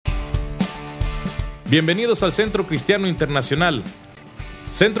Bienvenidos al Centro Cristiano Internacional.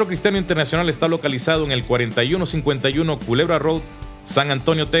 Centro Cristiano Internacional está localizado en el 4151 Culebra Road, San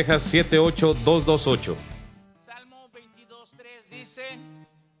Antonio, Texas, 78228. Salmo 22:3 dice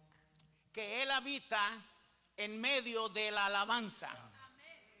que Él habita en medio de la alabanza.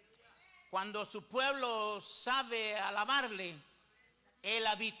 Cuando su pueblo sabe alabarle, Él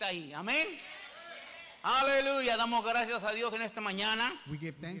habita ahí. Amén. Aleluya. Damos gracias a Dios en esta mañana. We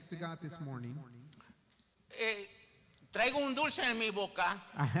give thanks to God this morning. Traigo un dulce en mi boca.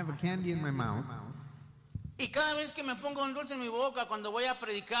 I have a candy in my mouth. Y cada vez que me pongo un dulce en mi boca cuando voy a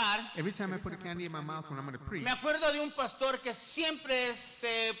predicar, Every time I put a candy in my mouth when I'm going to preach, me acuerdo de un pastor que siempre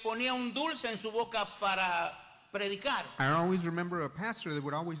se ponía un dulce en su boca para predicar. I always remember a pastor that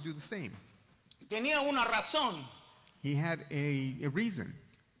would always do the same. Tenía una razón, He had a reason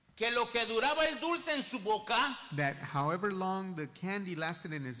que lo que duraba el dulce en su boca that however long the candy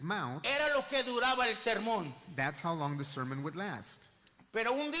lasted in his mouth, era lo que duraba el sermón. that's how long the sermon would last.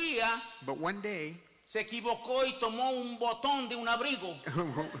 Pero un día But one day, se equivocó y tomó un botón de un abrigo.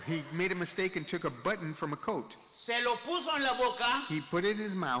 he made a mistake and took a button from a coat. Se lo puso en la boca He put it in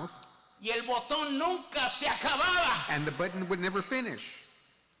his mouth, y el botón nunca se acababa. and the button would never finish.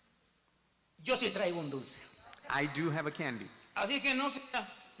 Yo sí traigo un dulce. I do have a candy, Así que no se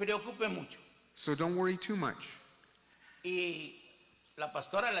preocupe mucho. so don't worry too much. Y la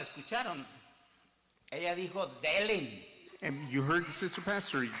pastora la escucharon. Ella dijo, delen. And you heard the sister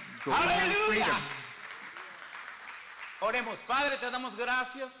pastor, go ahead and Aleluya. freedom. Oremos. Padre, te damos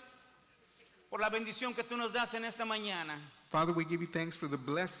gracias por la bendición que tú nos das en esta mañana. Father, we give you thanks for the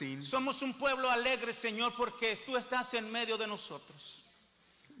blessings. Somos un pueblo alegre, Señor, porque tú estás en medio de nosotros.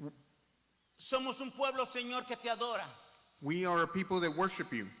 Somos un pueblo, Señor, que te adora. We are a people that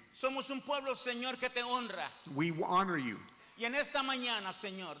worship you. Somos un pueblo, Señor, que te honra. We honor you. Y en esta mañana,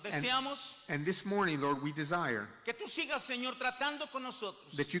 Señor, deseamos And this morning, Lord, we desire que tú sigas, Señor, tratando con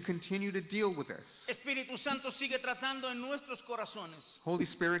nosotros. that you continue to deal with us. Espíritu Santo sigue tratando en nuestros corazones. Holy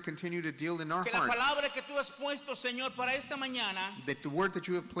Spirit, continue to deal in our Que la hearts. palabra que tú has puesto, Señor, para esta mañana That the word that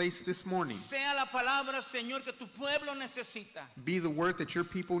you have placed this morning sea la palabra, Señor, que tu pueblo necesita. be the word that your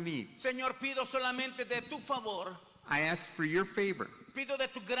people need. Señor, pido solamente de tu favor. I ask for your favor. Pido de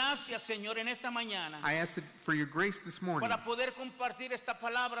tu gracia, Señor, en esta mañana. I ask for your grace this morning, Para poder compartir esta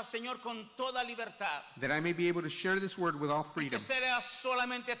palabra, Señor, con toda libertad. that I may be able to share this word with all Que freedom, sea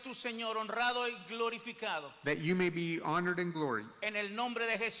solamente tú, Señor, honrado y glorificado. that you may be honored in glory. En el nombre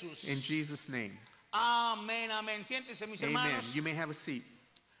de Jesús. In Jesus' name, Amén, amén. Siéntese, mis amen. hermanos. You may have a seat.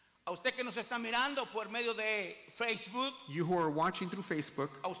 A usted que nos está mirando por medio de Facebook, You who are watching through Facebook,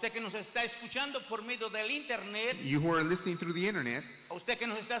 a usted que nos está escuchando por medio del internet, you who are listening through the internet, a usted que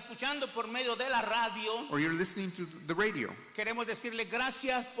nos está escuchando por medio de la radio, or you're listening to the radio, queremos decirle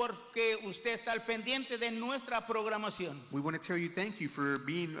gracias porque usted está al pendiente de nuestra programación. we want to tell you thank you for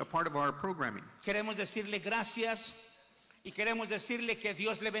being a part of our programming. Queremos decirle gracias y queremos decirle que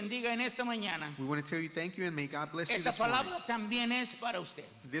Dios le bendiga en esta mañana. We want to tell you thank you and may God bless you Esta this morning. palabra también es para usted.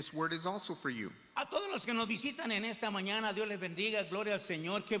 This word is also for you. A todos los que nos visitan en esta mañana, Dios les bendiga, gloria al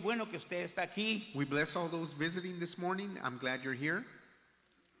Señor. Qué bueno que usted está aquí. We bless all those visiting this morning. I'm glad you're here.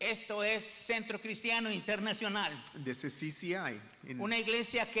 Esto es Centro Cristiano Internacional, This is CCI, una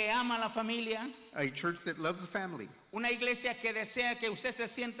iglesia que ama a la familia, a church that loves the family. una iglesia que desea que usted se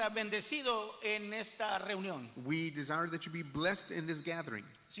sienta bendecido en esta reunión. We desire that you be blessed in this gathering.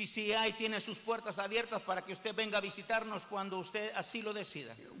 CCI tiene sus puertas abiertas para que usted venga a visitarnos cuando usted así lo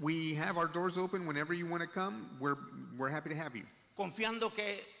decida, We have our doors open whenever you want to come. We're happy to have you. confiando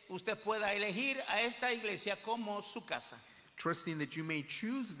que usted pueda elegir a esta iglesia como su casa. Trusting that you may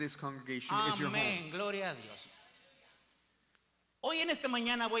choose this congregation as your home. Amén, gloria a Dios. Hoy en esta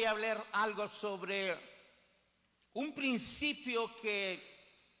mañana voy a hablar algo sobre un principio que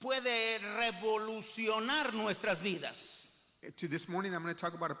puede revolucionar nuestras vidas. To this morning, I'm going to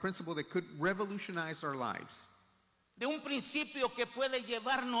talk about a principle that could revolutionize our lives. De un principio que puede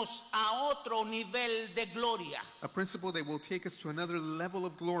llevarnos a otro nivel de gloria. A principle that will take us to another level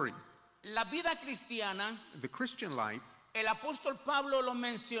of glory. La vida cristiana, The Christian life, el apóstol Pablo lo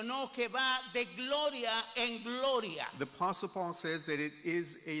mencionó, que va de gloria en gloria. the Apostle Paul says that it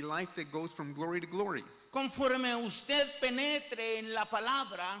is a life that goes from glory to glory. Conforme usted penetre en la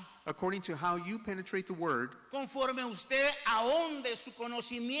palabra, According to how you penetrate the word, conforme usted ahonde su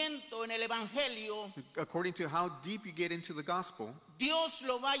conocimiento en el evangelio, according to how deep you get into the gospel, Dios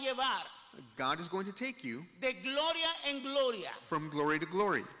lo va a llevar God is going to take you de gloria en gloria from glory to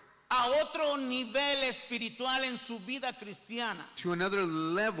glory a otro nivel espiritual en su vida cristiana. to another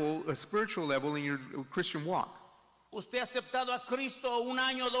level, a spiritual level in your Christian walk. usted ha aceptado a Cristo 1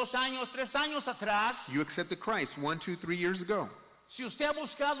 año, 2 años, 3 años atrás, You accepted Christ 1, 2, 3 years ago. si usted ha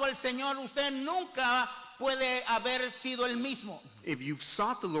buscado al Señor, usted nunca puede haber sido el mismo. If you've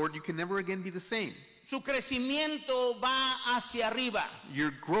sought the Lord, you can never again be the same. Su crecimiento va hacia arriba.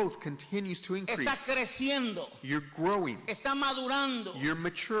 Your growth continues to Está increase. creciendo. You're growing. Está madurando. You're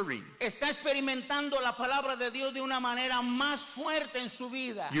maturing. Está experimentando la palabra de Dios de una manera más fuerte en su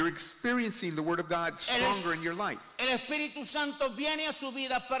vida. You're experiencing the Word of God stronger in your life. El Espíritu Santo viene a su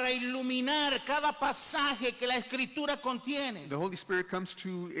vida para iluminar cada pasaje que la Escritura contiene. The Holy Spirit comes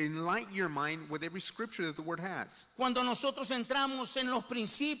to enlighten your mind with every scripture that the Word has. Cuando nosotros entramos en los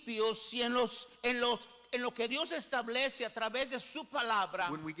principios y en lo que Dios establece a través de su palabra,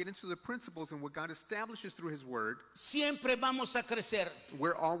 When we get into the principles and what God establishes through His Word, siempre vamos a crecer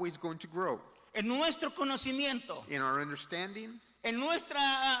we're always going to grow en nuestro conocimiento, in our understanding, en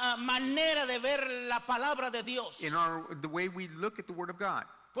nuestra manera de ver la palabra de Dios. in the way we look at the Word of God.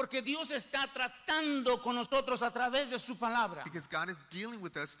 Porque Dios está tratando con nosotros a través de su palabra. Because God is dealing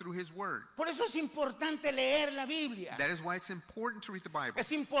with us through His Word. Por eso es importante leer la Biblia. That is why it's important to read the Bible.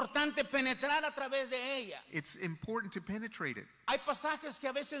 Es importante penetrar a través de ella. It's important to penetrate it. Hay pasajes que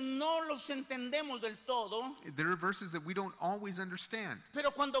a veces no los entendemos del todo, There are verses that we don't always understand.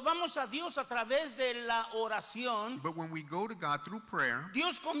 pero cuando vamos a Dios a través de la oración, But when we go to God through prayer,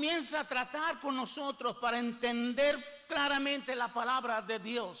 Dios comienza a tratar con nosotros para entender claramente la palabra de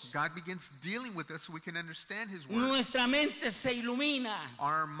Dios. God begins dealing with us so we can understand His Word. Nuestra mente se ilumina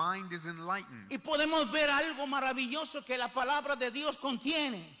Our mind is enlightened. y podemos ver algo maravilloso que la palabra de Dios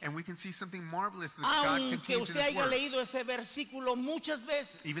contiene. And we can see something marvelous that God Aunque contains in usted His haya Word. leído ese versículo muchas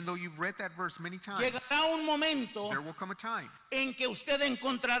veces, Even though you've read that verse many times, llegará un momento there will come a time en que usted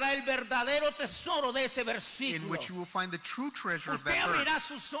encontrará el verdadero tesoro de ese in versículo. which you will find the true treasure of Usted that abrirá verse.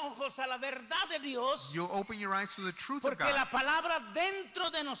 sus ojos a la verdad de Dios, You'll open your eyes to the truth of porque la God palabra dentro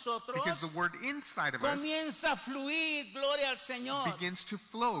de nosotros because the Word inside of us comienza a fluir, gloria al Señor, begins to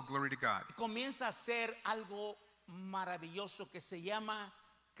flow, glory to God. comienza a ser algo maravilloso que se llama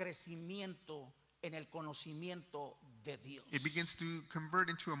crecimiento en el conocimiento de Dios. It begins to convert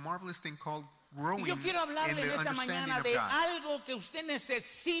into a marvelous thing called Y growing yo quiero in hablarle the en esta understanding mañana of de God. algo que usted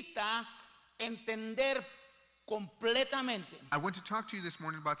necesita entender completamente. I want to talk to you this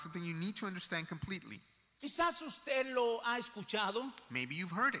morning about something you need to understand completely. Quizás usted lo ha escuchado, Maybe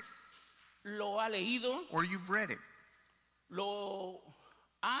you've heard it lo ha leído, or you've read it. lo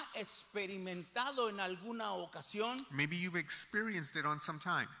ha experimentado en alguna ocasión, Maybe you've experienced it on some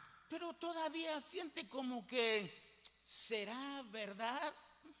time. pero todavía siente como que ¿será verdad?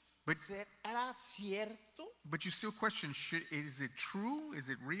 But, ¿Será cierto? but you still question, is it true? Is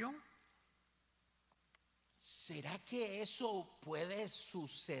it real? ¿Será que eso puede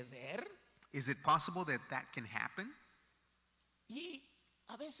suceder? Is it possible that that can happen? Y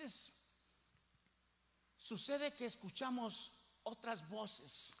a veces sucede que escuchamos otras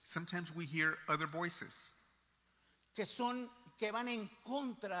voces Sometimes we hear other voices que van en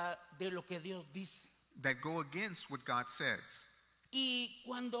contra de lo que Dios dice. that go against what God says. Y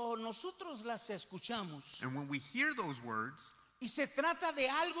cuando nosotros las escuchamos And when we hear those words, y se trata de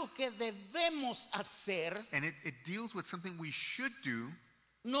algo que debemos hacer, and it deals with something we should do,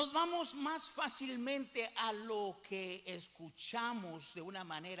 nos vamos más fácilmente a lo que escuchamos de una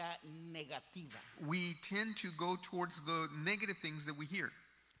manera negativa. we tend to go towards the negative things that we hear.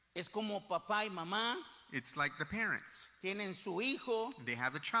 Es como papá y mamá It's like the parents. tienen su hijo, They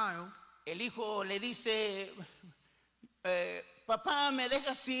have a child. el hijo le dice, papá, ¿me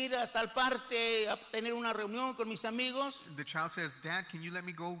dejas ir a tal parte a tener una reunión con mis amigos? The child says, Dad, can you let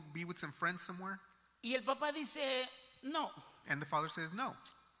me go be with some friends somewhere? Y el papá dice, no, And the father says, no,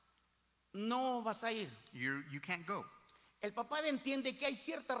 no vas a ir. you can't go. El papá entiende que hay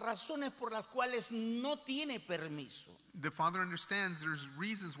ciertas razones por las cuales no tiene permiso. The father understands there's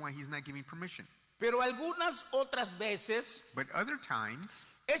reasons why he's not giving permission. Pero algunas otras veces, But other times,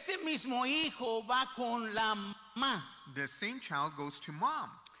 ese mismo hijo va con la mamá. the same child goes to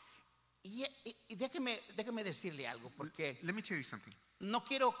mom. Y déjeme decirle algo, porque Let me tell you something. no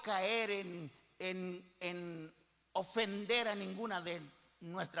quiero caer en ofender a ninguna de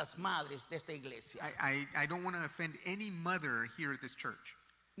nuestras madres de esta iglesia. I don't want to offend any mother here at this church.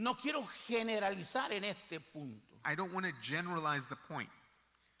 No quiero generalizar en este punto, I don't want to generalize the point.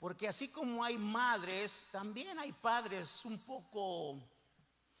 porque así como hay madres, también hay padres un poco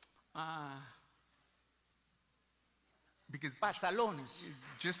Because pasalones.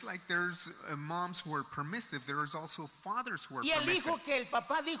 just like there's moms who are permissive, there's also fathers who are Y el permissive. hijo que el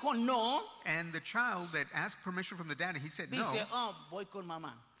papá dijo no, And the child that asked permission from the dad and he said no, dice, oh, voy con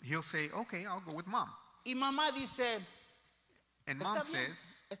mamá. he'll say, okay, I'll go with mom. Y mamá dice, And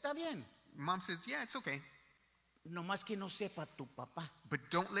está bien. mom says, yeah, it's okay. No más que no sepa tu papá. But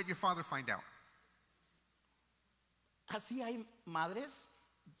don't let your father find out. Así hay madres,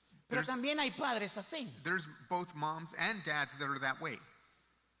 pero There's- también hay padres así. There's both moms and dads that are that way.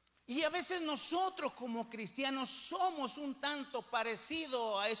 Y a veces nosotros como cristianos somos un tanto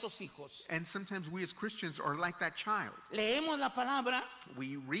parecido a esos hijos. And sometimes we as Christians are like that child. Leemos la palabra,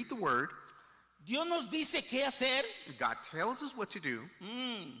 We read the word, Dios nos dice qué hacer, God tells us what to do,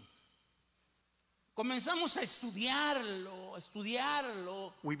 comenzamos a estudiarlo,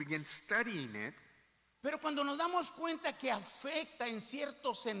 we begin studying it, pero cuando nos damos cuenta que afecta en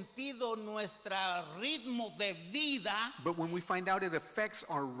cierto sentido nuestro ritmo de vida, but when we find out it affects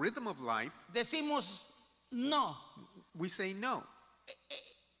our rhythm of life, decimos, no, we say no.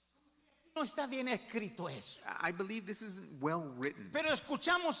 no está bien escrito eso. I believe this isn't well written. Pero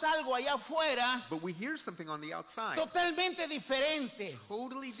escuchamos algo allá afuera But we hear something on the outside, totalmente diferente.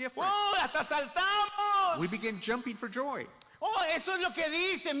 totally different. ¡Oh, hasta saltamos! We begin jumping for joy. Oh, eso es lo que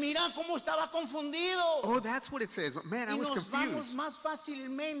dice. Mira cómo estaba confundido. Oh, that's what it says. But man, I Y was nos vamos confused. más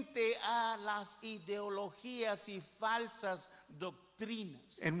fácilmente a las ideologías y falsas doctrinas.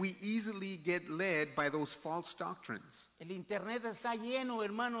 And we easily get led by those false doctrines. El internet está lleno,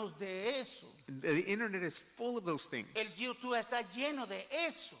 hermanos, de eso. The internet is full of those things. El YouTube está lleno de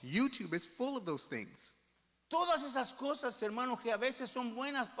eso. YouTube is full of those things. Todas esas cosas, hermanos, que a veces son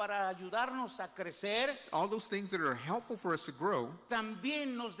buenas para ayudarnos a crecer, All those things that are helpful for us to grow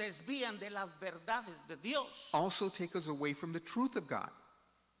también nos desvían de las verdades de Dios. also take us away from the truth of God.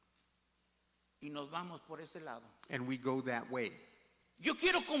 Y nos vamos por ese lado. And we go that way. Yo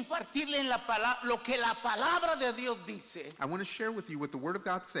quiero compartirle en la lo que la palabra de Dios dice. I want to share with you what the Word of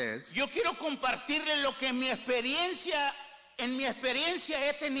God says. Yo quiero compartirle lo que en mi experiencia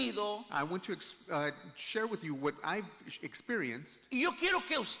he tenido. I want to share with you what I've experienced. Y yo quiero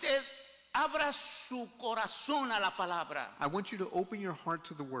que usted abra su corazón a la palabra. I want you to open your heart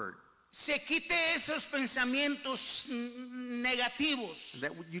to the Word. Se quite esos pensamientos negativos.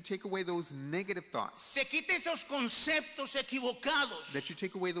 That you take away those negative thoughts. Se quite esos conceptos equivocados. That you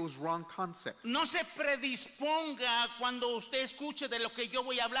take away those wrong concepts. No se predisponga cuando usted escuche de lo que yo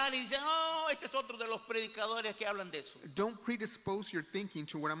voy a hablar y dice, oh, este es otro de los predicadores que hablan de eso. Don't predispose your thinking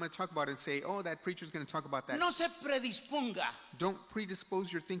to what I'm going to talk about and say, oh, that preacher's going to talk about that. No se predisponga. Don't predispose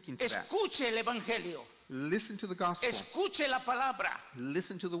your thinking to that. Escuche el evangelio. Listen to the gospel. Escuche la palabra.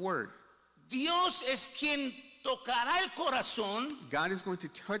 Listen to the Word. Dios es quien tocará el corazón God is going to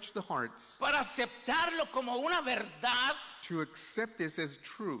touch the hearts para aceptarlo como una verdad to accept this as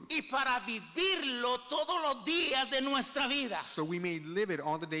truth y para vivirlo todos los días de nuestra vida. so we may live it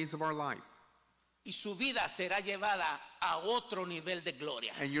all the days of our life. Y su vida será llevada a otro nivel de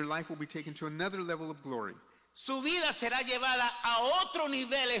gloria. And your life will be taken to another level of glory. Su vida será llevada a otro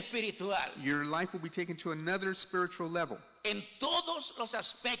nivel espiritual Your life will be taken to another spiritual level en todos los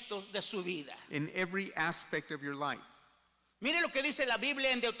aspectos de su vida. in every aspect of your life. Mire lo que dice la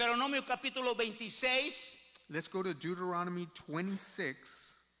Biblia en Deuteronomio capítulo 26, Let's go to Deuteronomy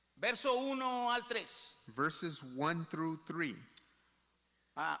 26, verso 1 al 3. verses 1 through 3.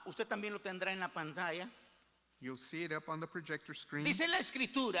 Usted también lo tendrá en la pantalla. You'll see it up on the projector screen. Dice la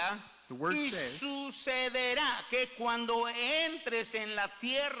escritura, The word y says- sucederá que cuando entres en la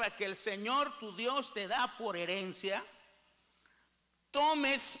tierra que el Señor tu Dios te da por herencia,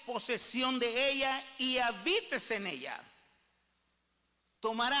 tomes posesión de ella y habites en ella.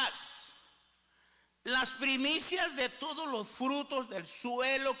 Tomarás las primicias de todos los frutos del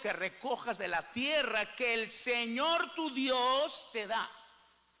suelo que recojas de la tierra que el Señor tu Dios te da.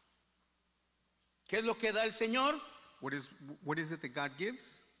 ¿Qué es lo que da el Señor? What is it that God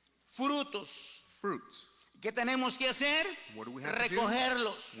gives? Frutos. Fruits. ¿Qué tenemos que hacer? What do we have to do?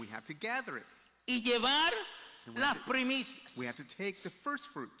 Recogerlos We have to gather it. y llevar And we las have to- primicias. We have to take the first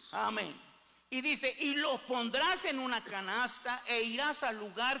fruits. Amén. Y dice, y los pondrás en una canasta e irás al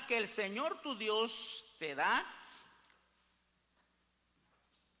lugar que el Señor tu Dios te da.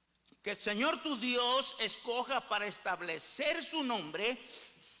 Que el Señor tu Dios escoja para establecer su nombre.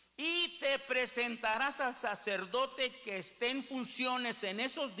 Y te presentarás al sacerdote que esté en funciones en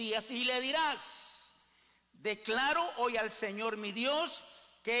esos días y le dirás, declaro hoy al Señor mi Dios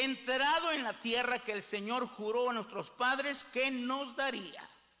que he entrado en la tierra que el Señor juró a nuestros padres que nos daría.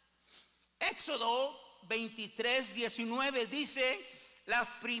 Éxodo 23, 19 dice, las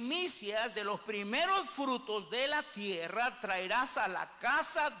primicias de los primeros frutos de la tierra traerás a la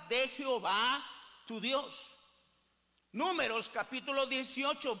casa de Jehová tu Dios. Números capítulo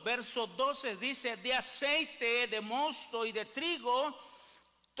 18, verso 12 dice, de aceite, de mosto y de trigo,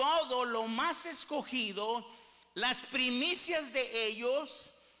 todo lo más escogido, las primicias de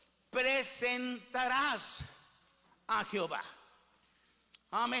ellos presentarás a Jehová.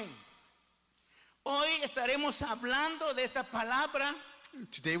 Amén. Hoy estaremos hablando de esta palabra.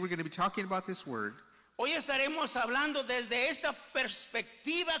 Today we're going to be talking about this word. Hoy estaremos hablando desde esta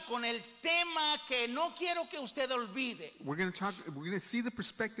perspectiva con el tema que no quiero que usted olvide. We're going to see the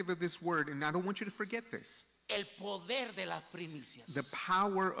perspective of this word, and I don't want you to forget this. El poder de las primicias. The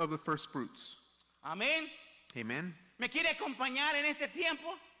power of the first fruits. Amén. Amen. ¿Me quiere acompañar en este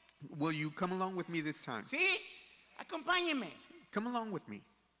tiempo? Will you come along with me this time? Sí, acompáñeme. Come along with me.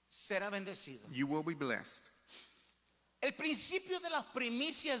 Será bendecido. You will be blessed. El principio de las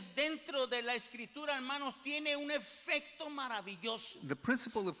primicias dentro de la escritura, hermanos, tiene un efecto maravilloso. The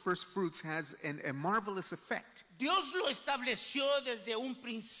principle of first fruits has a marvelous effect. Dios lo estableció desde un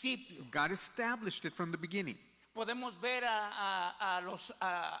principio. God established it from the beginning. Podemos ver a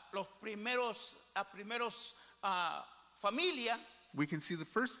los primeros familia, We can see the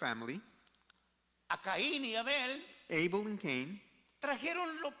first family, a Caín y Abel, Abel and Cain.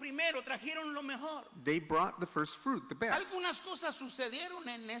 trajeron lo primero, trajeron lo mejor. They brought the first fruit, the best. Algunas cosas sucedieron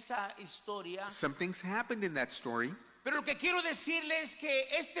en esa historia, Some things happened in that story, pero lo que quiero decirles es que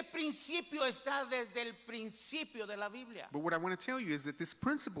este principio está desde el principio de la Biblia, but what I want to tell you is that this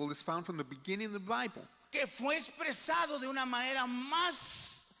principle is found from the beginning of the Bible. que fue expresado de una manera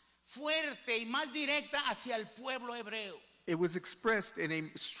más fuerte y más directa hacia el pueblo hebreo. It was expressed in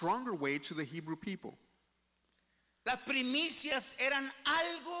a stronger way to the Hebrew people. Las primicias eran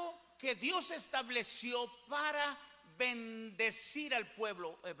algo que Dios estableció para bendecir al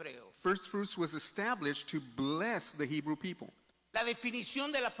pueblo hebreo. First fruits was established to bless the Hebrew people. La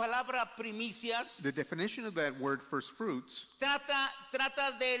definición de la palabra primicias The definition of that word, first fruits,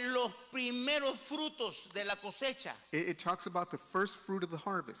 trata de los primeros frutos de la cosecha. it talks about the first fruit of the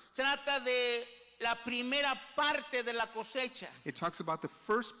harvest. Trata de la primera parte de la cosecha. It talks about the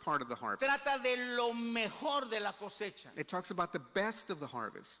first part of the harvest. Trata de lo mejor de la cosecha. It talks about the best of the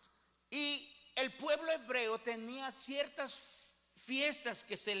harvest. Y el pueblo hebreo tenía ciertas fiestas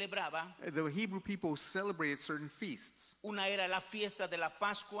que celebraba. The Hebrew people celebrated certain feasts. Una era la fiesta de la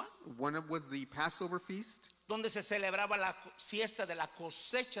Pascua, One was the Passover feast, donde se celebraba la fiesta de la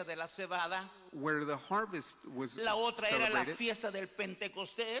cosecha de la cebada. where the harvest was La otra era la celebrated. fiesta del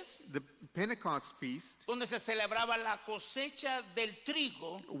Pentecostés, The Pentecost feast, donde se celebraba la cosecha del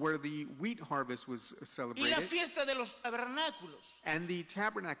trigo, where the wheat harvest was y la celebrated, fiesta de los tabernáculos, and the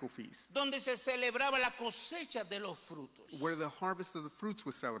tabernacle feast, donde se celebraba la cosecha de los frutos. where the harvest of the fruits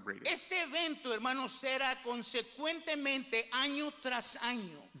was celebrated. Este evento, hermanos, era consecuentemente año tras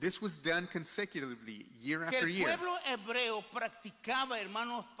año This was done consecutively, year que after el year. pueblo hebreo practicaba,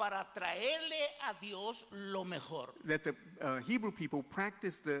 hermanos, para traerle a Dios lo mejor. That the Hebrew people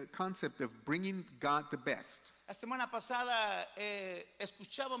practiced the concept of bringing God the best. La semana pasada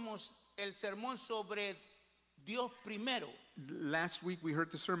escuchábamos el sermón sobre Dios primero. Last week we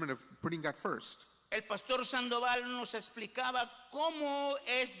heard the sermon of putting God first. El pastor Sandoval nos explicaba cómo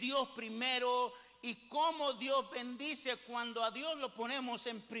es Dios primero y cómo Dios bendice cuando a Dios lo ponemos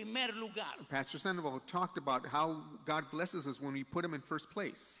en primer lugar. Pastor Sandoval talked about how God blesses us when we put him in first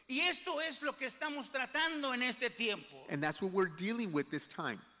place. Y esto es lo que estamos tratando en este tiempo. And that's what we're dealing with this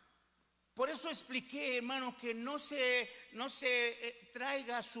time. Por eso expliqué, hermano, que no se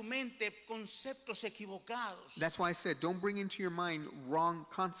traiga a su mente conceptos equivocados. That's why I said, don't bring into your mind wrong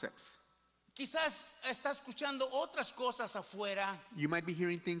concepts. Quizás está escuchando otras cosas afuera You might be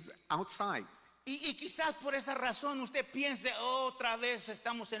hearing things outside. y quizás por esa razón usted piense otra vez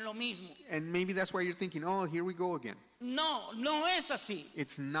estamos en lo mismo. And maybe that's why you're thinking, oh, here we go again. No, no es así.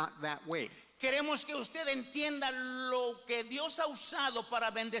 It's not that way. Queremos que usted entienda lo que Dios ha usado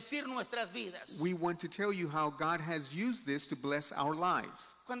para bendecir nuestras vidas. We want to tell you how God has used this to bless our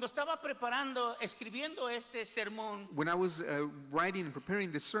lives. Cuando estaba escribiendo este sermón, When I was writing and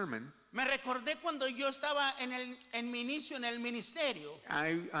preparing this sermon, me recordé cuando yo estaba en mi inicio en el ministerio.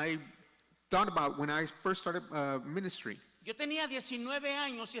 I thought about when I first started ministry. Yo tenía 19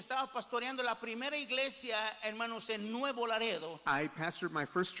 años y estaba pastoreando la primera iglesia, hermanos, en Nuevo Laredo. I pastored my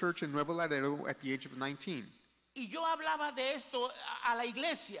first church in Nuevo Laredo at the age of 19. Y yo hablaba de esto a la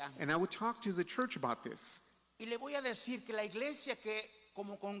iglesia. And I would talk to the church about this. Y le voy a decir que la iglesia que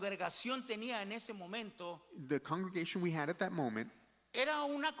como congregación tenía en ese momento The congregation we had at that moment Era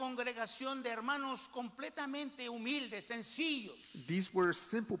una congregación de hermanos completamente humildes, sencillos. These were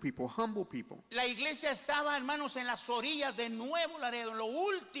simple people, humble people. La iglesia estaba, hermanos, en las orillas de Nuevo Laredo, en lo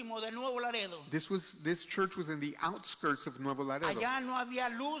último de Nuevo Laredo. This church was in the outskirts of Nuevo Laredo. Allá no había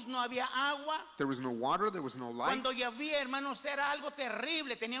luz, no había agua. There was no water, there was no light. Cuando llovía, hermanos, era algo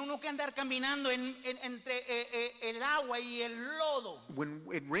terrible. Tenía uno que andar caminando entre el agua y el lodo. When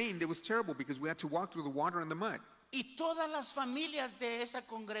it rained, it was terrible because we had to walk through the water and the mud. Y todas las familias de esa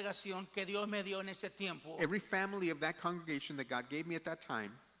congregación que Dios me dio en ese tiempo Every family of that congregation that God gave me at that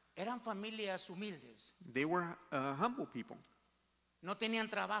time, eran familias humildes. they were humble people. No tenían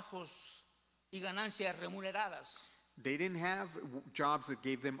trabajos y ganancias remuneradas. They didn't have jobs that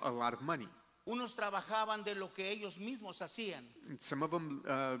gave them a lot of money. Unos trabajaban de lo que ellos mismos hacían. And some of them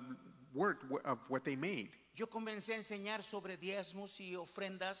worked of what they made. Yo comencé a enseñar sobre diezmos y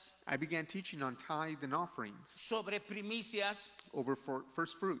ofrendas, I began teaching on tithe and offerings, sobre primicias, over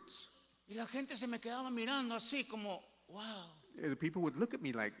first fruits. y la gente se me quedaba mirando así como, wow, The people would look at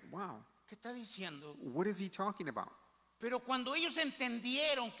me like, wow, ¿qué está diciendo? what is he talking about? Pero cuando ellos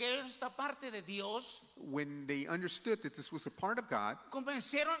entendieron que esta parte de Dios, When they understood that this was a part of God,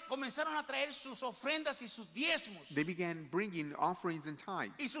 comenzaron a traer sus ofrendas y sus diezmos they began bringing offerings and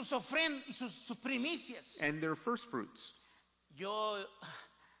tithes y sus primicias. and their first fruits.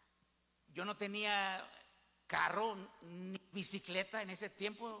 Yo no tenía carro ni bicicleta en ese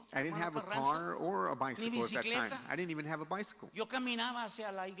tiempo. I didn't hermano have a Carranza. car or a bicycle at that time. bicicleta. I didn't even have a bicycle. Yo caminaba hacia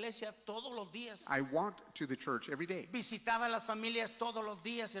la iglesia todos los días. I walked to the church every day. Visitaba a las familias todos los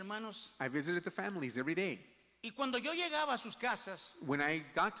días, hermanos. I visited the families every day. Y cuando yo llegaba a sus casas, When I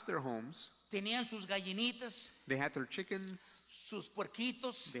got to their homes, tenían sus gallinitas, they had their chickens, sus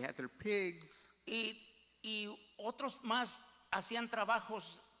puerquitos they had their pigs, y otros más hacían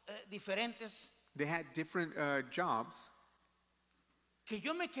trabajos diferentes, they had different jobs. que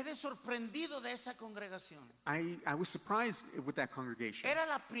yo me quedé sorprendido de esa congregación. I was surprised with that congregation. Era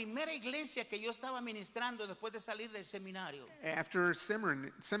la primera iglesia que yo estaba ministrando después de salir del seminario. After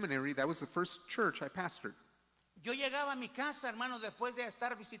seminary, that was the first church I pastored. Yo llegaba a mi casa, hermano, después de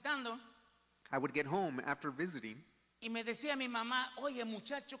estar visitando, I would get home after visiting, y me decía mi mamá, oye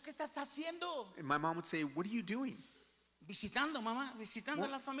muchacho, ¿qué estás haciendo? and my mom would say, "What are you doing?" Visitando, mamá, visitando a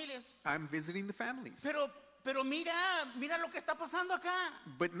las familias. "I'm visiting the families." Pero mira lo que está pasando acá.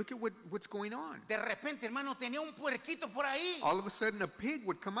 But look at what's going on. De repente, hermano, tenía un puerquito por ahí. All of a sudden, a pig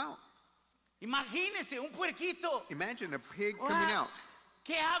would come out. Imagínese, un puerquito. Imagine a pig Wow. coming out.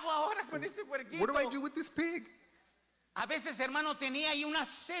 ¿Qué hago ahora con ese puerquito? What do I do with this pig? A veces, hermano, tenía ahí una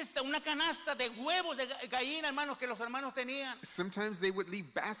cesta, una canasta de huevos de gallina, hermanos, que los hermanos tenían. Sometimes they would leave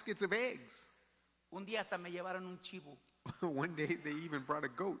baskets of eggs. Un día hasta me llevaron un chivo, One day, they even brought a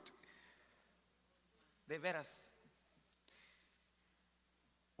goat. de veras.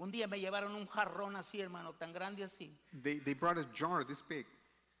 Un día me llevaron un jarrón así, hermano, tan grande así, They brought a jar this big,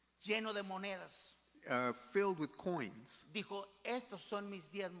 lleno de monedas. filled with coins. Dijo, estos son mis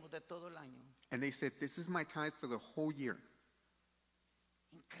diezmos de todo el año. And they said, "This is my tithe for the whole year."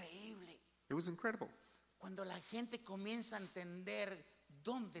 Increíble. It was incredible. Cuando la gente comienza a entender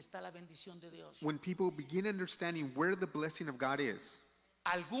dónde está la bendición de Dios. When people begin understanding where the blessing of God is,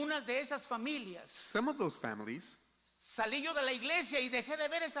 Algunas de esas familias, some of those families, salí yo de la iglesia y dejé de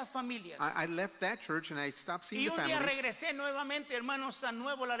ver esas familias. I left that church and I stopped seeing Y the un día families. regresé nuevamente, hermanos, a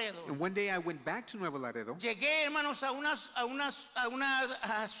Nuevo Laredo. And one day I went back to Nuevo Laredo. Llegué, hermanos, a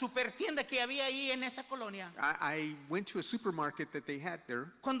una super tienda que había ahí en esa colonia. I went to a supermarket that they had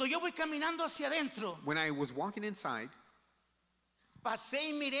there. Cuando yo voy caminando hacia adentro, When I was walking inside, pasé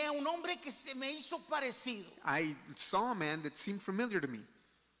y miré a un hombre que se me hizo parecido. I saw a man that seemed familiar to me.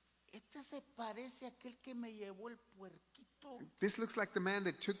 Este se parece a aquel que me llevó el puerquito. This looks like the man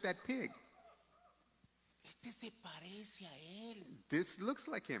that took that pig. Este se parece a él. This looks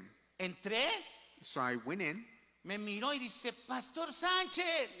like him. Entré, So I went in. me miró y dice, Pastor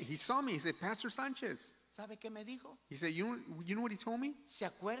Sánchez. He saw me. He said, "Pastor Sanchez." ¿Sabe qué me dijo? He said, you know what he told me? ¿Se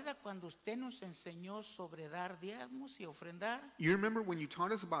acuerda cuando usted nos enseñó sobre dar diezmos y ofrendar? You remember when you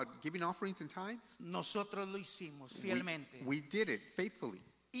taught us about giving offerings and tithes? Nosotros lo hicimos fielmente. We did it faithfully.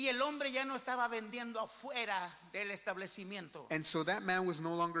 Y el hombre ya no estaba vendiendo afuera del establecimiento. And so that man was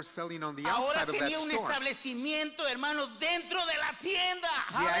no longer selling on the Ahora outside of that tenía un store. establecimiento, hermanos, dentro de la tienda.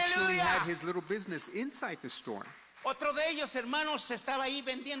 He actually had Aleluya. his little business inside the store. Otro de ellos, hermanos, estaba ahí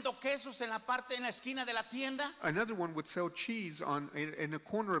vendiendo quesos en la esquina de la tienda. Another one would sell cheese in a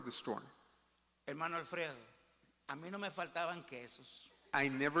corner of the store. Hermano Alfredo, a mí no me faltaban quesos. I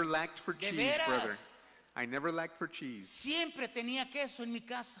never lacked for ¿De cheese, veras? brother. I never lacked for cheese. Siempre tenía queso en mi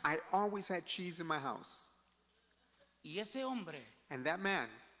casa. I always had cheese in my house. Y ese hombre And that man,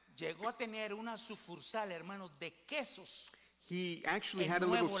 llegó a tener una sucursal, hermanos, de quesos. he actually En had a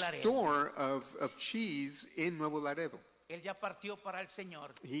little Nuevo Laredo. store of cheese in Nuevo Laredo. Él ya partió para el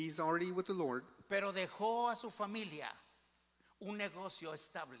Señor, He's already with the Lord, pero dejó a su familia un negocio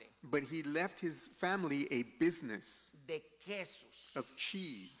estable but he left his family a business de quesos. of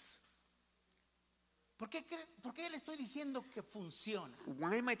cheese. ¿Por qué le estoy diciendo que funciona?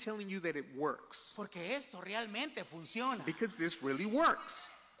 Why am I telling you that it works? Porque esto realmente funciona. Because this really works.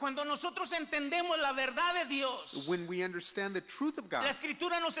 Cuando nosotros entendemos la verdad de Dios, When we understand the truth of la God,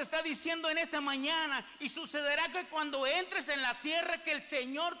 Escritura nos está diciendo en esta mañana, y sucederá que cuando entres en la tierra que el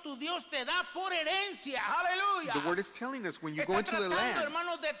Señor tu Dios te da por herencia, aleluya. the word is telling us when you go Está into the tratando, land,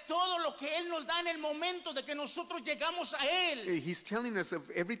 hermanos, de todo lo que Él nos da en el momento de que nosotros llegamos a Él. he's telling us of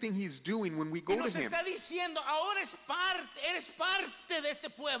everything he's doing when we Y go to nos him. está diciendo, ahora eres parte de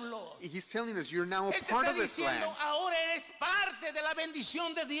este pueblo. He's telling us you're now a Él te part está of this diciendo, land. ahora eres parte de la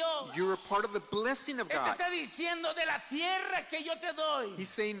bendición de Dios. You're a part of the blessing of Él te God. está diciendo de la tierra que yo te doy. He's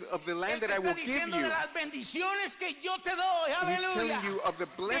saying of the Él land te that I está will give diciendo you. de las bendiciones que yo te doy. He's Aleluya. telling you of the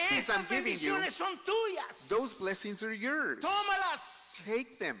blessings I'm Esas giving you. bendiciones son tuyas. Those blessings are yours. Tómalas.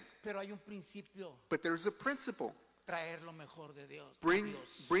 Take them. Pero hay un principio, But there's a principle. traer lo mejor de Dios. a Bring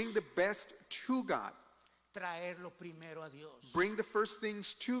Dios. the best to God. Traer lo primero a Dios. Bring the first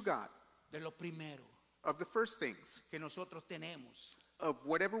things to God. De lo primero Of the first things. que nosotros tenemos, Of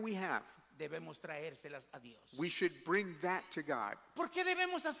whatever we have. debemos traérselas a Dios. We should bring that to God. ¿Por qué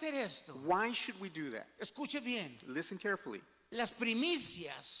debemos hacer esto? Why should we do that? Escuche bien. Listen carefully. Las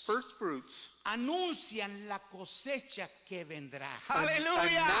primicias First fruits anuncian la cosecha que vendrá.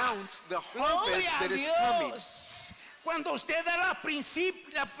 Aleluya. announce the harvest Gloria a that is coming. Dios. Cuando usted da las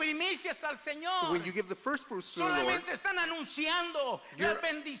primicias al Señor, When you give the first fruits to the Lord, solamente están anunciando You're- las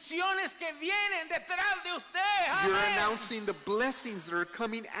bendiciones que vienen detrás de usted. you're Amén. announcing the blessings that are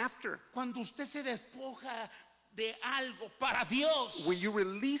coming after. Cuando usted se despoja de algo para Dios, When you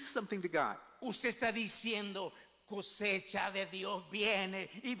release something to God, usted está diciendo, cosecha de Dios viene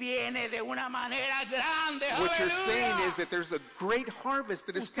y viene de una manera grande. what you're Aleluya. saying is that there's a great harvest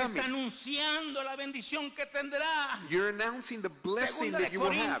that is Usted está coming. anunciando la bendición que tendrá. You're announcing the blessing Segunda that de you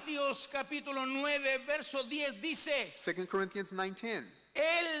will have. Corintios capítulo 9 verso 10 dice, 2 Corinthians 9:10.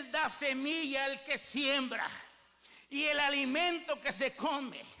 Él da semilla al que siembra y el alimento que se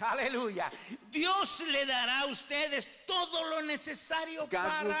come. Aleluya. Dios le dará a ustedes todo lo necesario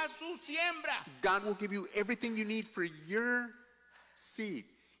para su siembra God will give you everything you need for your seed,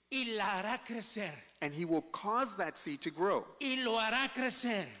 y la hará crecer. and He will cause that seed to grow. Y lo hará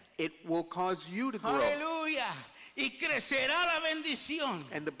crecer. It will cause you to grow, Aleluya. Y crecerá la bendición.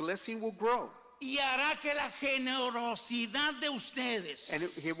 and the blessing will grow. Y hará que la generosidad de ustedes And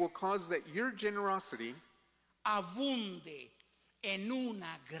it will cause that your generosity abunde en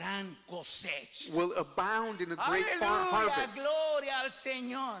una gran cosecha. will abound in a great Aleluya, harvest. gloria al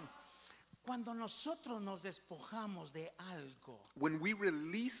Señor. Cuando nosotros nos despojamos de algo, When we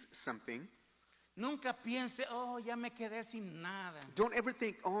release something, nunca piense, oh, ya me quedé sin nada. don't ever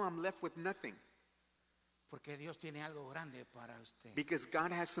think, oh, I'm left with nothing. Porque Dios tiene algo grande para usted. Because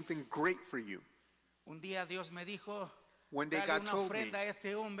God has something great for you. Un día Dios me dijo, One day dale God una told me, ofrenda a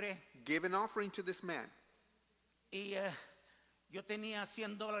este hombre. give an offering to this man. Y yo tenía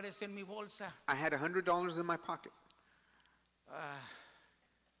 $100 en mi bolsa. I had $100 in my pocket.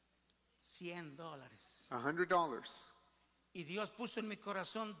 $100. $100. Y Dios puso en mi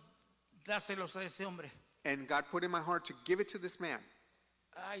corazón dáselos a ese hombre. And God put in my heart to give it to this man.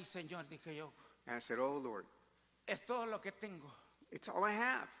 Ay, Señor, dije yo, And I said, oh, Lord, es todo lo que tengo. it's all I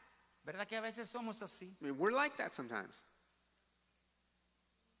have. ¿Verdad que a veces somos así? I mean, we're like that sometimes.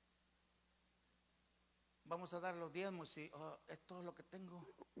 Vamos a dar los diezmos y oh, es todo lo que tengo.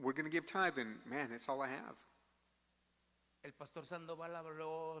 We're going to give tithe, and man, it's all I have. El pastor Sandoval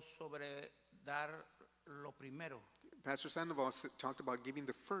habló sobre dar lo primero. Pastor Sandoval talked about giving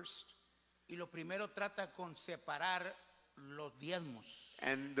the first. Y lo primero trata con separar los diezmos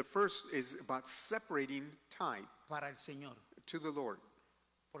And the first is about separating tithe para el Señor. to the Lord.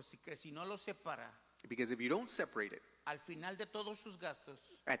 Porque si no lo separa, Because if you don't separate it, al final de todos sus gastos,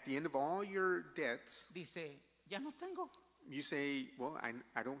 at the end of all your debts, dice, ya no tengo. you say, well,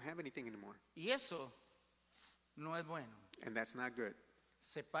 I don't have anything anymore. Y eso no es bueno. And that's not good.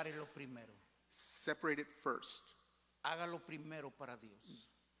 Sepárelo primero. Separate it first. Hágalo primero para Dios.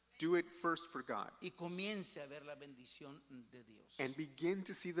 Do it first for God. Y comience a ver la bendición de Dios And begin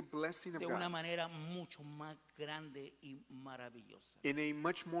to see the blessing of de una God manera mucho más grande y maravillosa. in a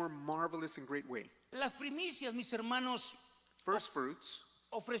much more marvelous and great way. Las primicias, mis hermanos, First fruits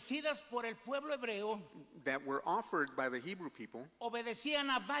ofrecidas por el pueblo hebreo that were offered by the Hebrew people, obedecían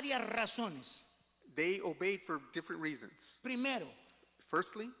a varias razones. they obeyed for different reasons. Primero,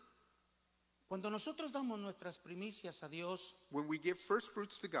 Firstly, cuando nosotros damos nuestras primicias a Dios, when we give first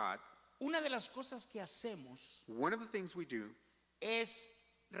fruits to God, una de las cosas que hacemos one of the things we do es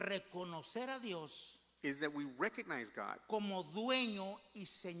reconocer a Dios is that we recognize God como dueño y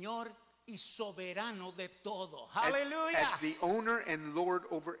Señor y soberano de todo. as, Aleluya. as the owner and Lord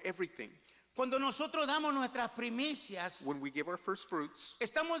over everything. Cuando nosotros damos nuestras primicias, When we give our first fruits,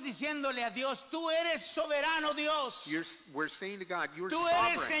 estamos diciéndole a Dios, tú eres soberano, Dios. we're saying to God, you are Tú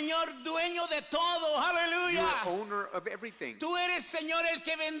eres, sovereign. Señor, dueño de todo. You Aleluya. are owner of everything. Tú eres, Señor, el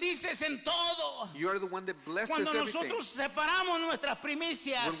que bendices en todo. You are the one that blesses Cuando everything. nosotros separamos nuestras When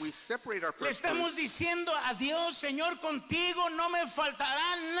primicias, we separate our le first estamos fruits, diciendo a Dios, Señor, contigo no me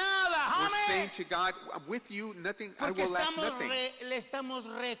faltará nada. we're saying Amén. to God, with you, nothing, I Porque will lack nothing. le estamos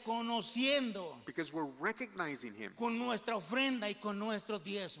reconociendo Because we're recognizing Him con nuestra ofrenda y con nuestro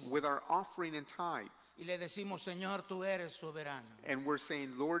diezmo. with our offering and tithes. Y le decimos, Señor, tú eres soberano. And we're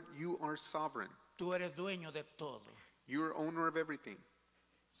saying, Lord, you are sovereign. Tú eres dueño de todo. You are owner of everything.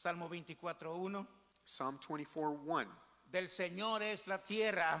 Salmo 24:1. Psalm 24:1. Del Señor es la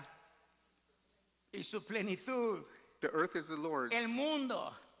tierra y su plenitud, The earth is the Lord's el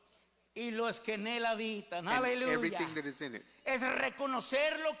mundo y los que en él habitan. and Aleluya. everything that is in it. Es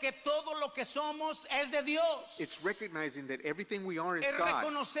reconocer que todo lo que somos es de Dios. It's recognizing that everything we are is Es God's.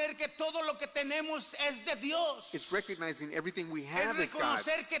 reconocer que todo lo que tenemos es de Dios. It's recognizing everything we Es have is God's.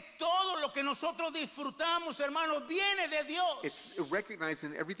 reconocer que todo lo que nosotros disfrutamos, hermanos, viene de Dios. It's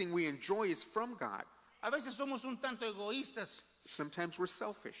recognizing everything we enjoy is from God. A veces somos un tanto egoístas Sometimes we're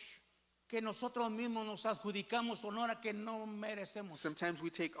selfish. que nosotros mismos nos adjudicamos honor a que no merecemos. Sometimes we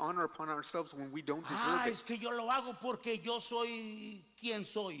take honor upon ourselves when we don't Ah, deserve es que yo lo hago porque yo soy quien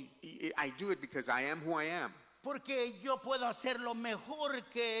soy. it. I do it because I am who I am. Porque yo puedo hacerlo mejor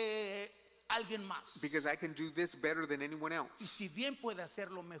que alguien más. Because I can do this better than anyone Y else. si bien puede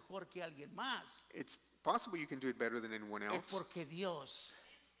hacerlo mejor que alguien más, It's possible you can do it better than anyone es else. porque Dios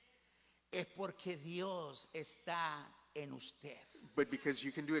está en usted. But because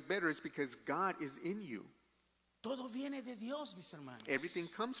you can do it better, it's because God is in you. Todo viene de Dios, mis hermanos. Everything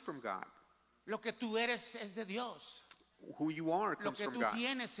comes from God. Lo que tú eres es de Dios. Who you are Lo comes que from tú God.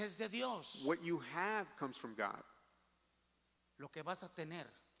 tienes es de Dios. What you have comes from God. Lo que vas a tener,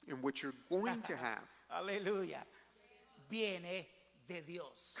 And what you're going to have aleluya, viene de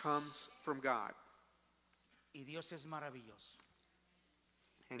Dios. comes from God. Y Dios es maravilloso.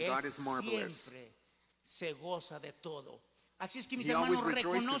 And Él God is marvelous. siempre se goza de todo. Así es que mis He always hermanos,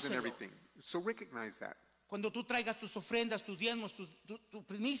 rejoices in reconócelo. everything. So recognize that. Cuando tú traigas tus ofrendas, tus diezmos, tus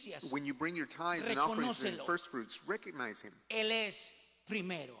primicias, When you bring your tithes and offerings and Reconócelo. first fruits, recognize Him. Él es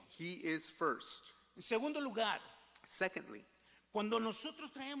primero. He is first. En segundo lugar, Secondly, cuando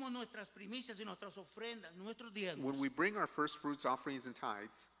nosotros traemos nuestras primicias y nuestras ofrendas, nuestros diezmos, when we bring our first fruits, offerings, and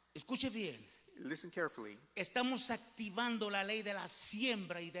tithes, escuche bien, listen carefully. estamos activando la ley de la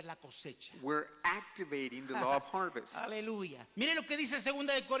siembra y de la cosecha. We're activating the law of harvest. Aleluya. Mire lo que dice 2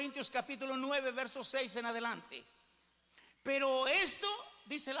 de Corintios capítulo 9, verso 6 en adelante. Pero esto,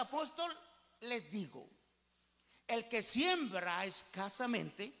 dice el apóstol, les digo, el que siembra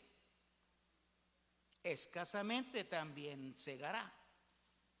escasamente también segará.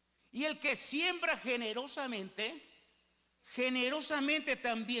 Y el que siembra generosamente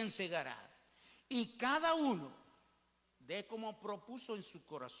también segará. Y cada uno dé como propuso en su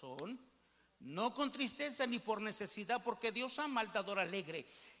corazón, no con tristeza ni por necesidad, porque Dios ama al dador alegre.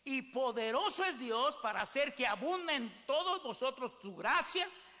 Y poderoso es Dios para hacer que abunde en todos vosotros tu gracia,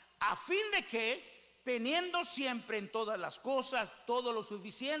 a fin de que, teniendo siempre en todas las cosas todo lo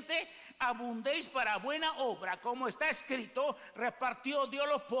suficiente, abundéis para buena obra, como está escrito, repartió Dios a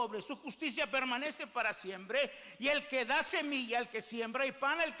los pobres, su justicia permanece para siempre, y el que da semilla, el que siembra y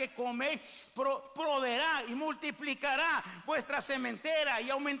pan, el que come, proveerá y multiplicará vuestra sementera y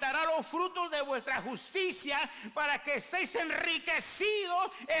aumentará los frutos de vuestra justicia, para que estéis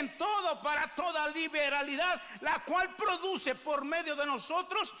enriquecidos en todo, para toda liberalidad, la cual produce por medio de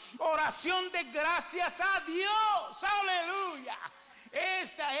nosotros oración de gracias a Dios. Aleluya.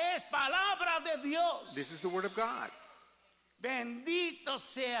 Esta es palabra de Dios. This is the word of God. Bendito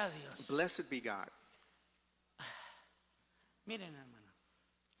sea Dios. Blessed be God. Miren, hermano,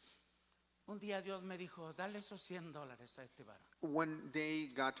 un día Dios me dijo, dale esos $100 a este varón. One day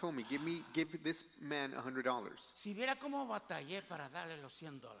God told me, give this man $100. Si viera cómo batallé para darle los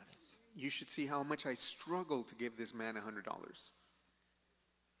 $100. You should see how much I struggled to give this man $100.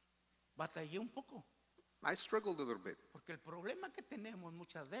 Batallé un poco. I struggled a little bit Porque el problema que tenemos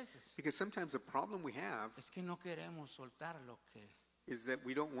muchas veces because sometimes the problem we have es que no queremos soltar lo que... is that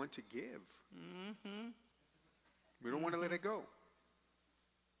we don't want to give. We don't want to let it go.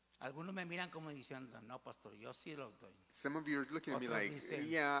 Algunos me miran como diciendo, no, pastor, yo sí lo doy. Some of you are looking at me Otros like, dicen-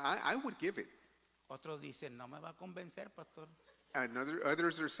 yeah, I would give it. Otros dicen, no me va a convencer, pastor.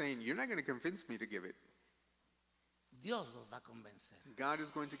 Others are saying, you're not going to convince me to give it. Dios los va a convencer. God is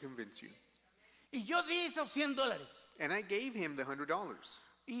going to convince you. Y yo di esos $100 And I gave him the $100.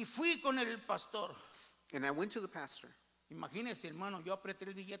 y fui con el pastor. And I went to the pastor. Imagínese, hermano, yo apreté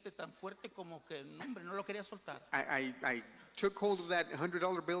el billete tan fuerte como que, no, hombre, no lo quería soltar. I took hold of that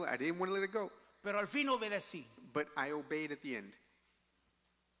 $100 bill. I didn't want to let it go. Pero al fin obedecí. But I obeyed at the end.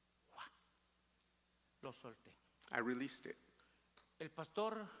 Lo solté. I released it. El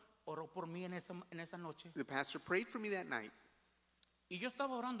pastor oró por mí en esa noche. The pastor prayed for me that night. Y yo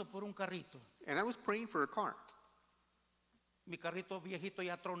estaba orando por un carrito. And I was praying for a car. Mi carrito viejito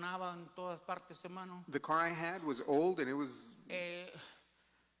ya tronaba en todas partes, hermano. The car I had was old and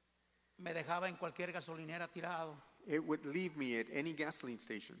Me dejaba en cualquier gasolinera tirado. it would leave me at any gasoline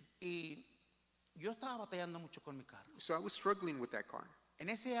station. Y yo estaba batallando mucho con mi carro. So I was struggling with that car. En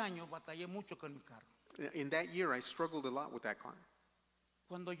ese año batallé mucho con mi carro. In that year, I struggled a lot with that car.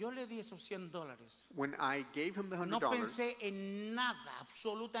 Cuando yo le di esos $100, When I gave him the no $100, pensé en nada,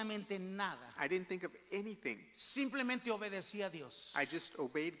 absolutamente nada. I didn't think of anything. Simplemente obedecí a Dios. I just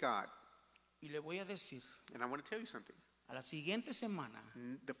obeyed God. Y le voy a decir, And I want to tell you something. a la siguiente semana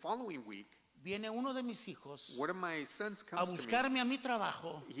The following week, viene uno de mis hijos one of my sons a comes to me. buscarme a mi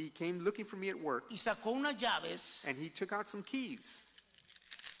trabajo He came looking for me at work, y sacó unas llaves and he took out some keys.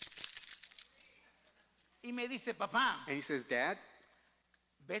 y me dice, papá, And he says, Dad,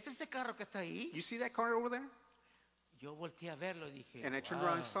 ¿ves ese carro que está ahí? you see that car over there? Yo volteé a verlo y dije, And I turned "Wow,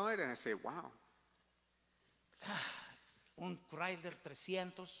 around and saw it, and I said, wow. un Chrysler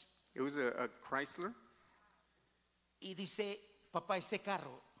 300. It was a Chrysler. Y dice, papá, ese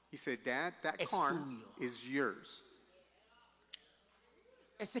carro He said, Dad, that Es car tuyo. is yours.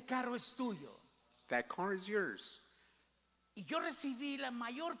 ese carro es tuyo. That car is yours. Y yo recibí la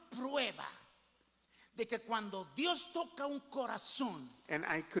mayor prueba de que cuando Dios toca un corazón And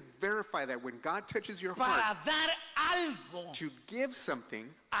I could verify that when God touches your para heart dar algo to give something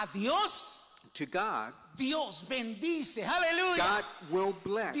a Dios, to God, Dios bendice. Aleluya. God will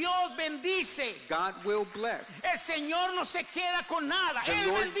bless. Dios bendice. God will bless. El Señor no se queda con nada. The Él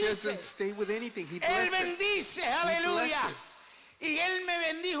Lord bendice. doesn't stay with anything. He Él blesses. bendice. Aleluya. blesses. Y Él me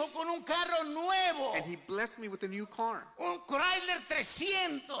bendijo con un carro nuevo. And he blessed me with a new car, Un Chrysler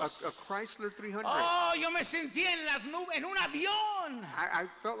 300. a Chrysler 300. Oh, yo me sentí en las nubes, en un avión. I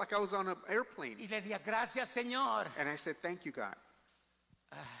felt like I was on an airplane. Y le di gracias, Señor. And I said, thank you, God.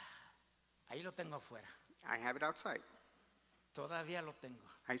 Ahí lo tengo afuera. I have it outside. Todavía lo tengo.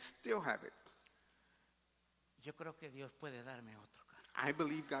 I still have it. Yo creo que Dios puede darme otro carro. I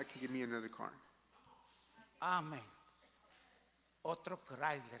believe God can give me another car. Amén. Otro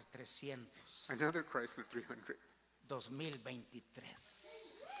Chrysler 300 Another Chrysler 300. 2023.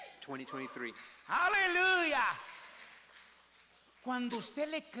 2023. Aleluya. Cuando usted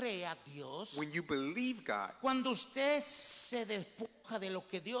le cree a Dios, When you believe God, cuando usted se despoja de lo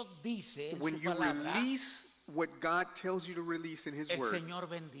que Dios dice en when su you palabra, release what God tells you to release in his el word, Señor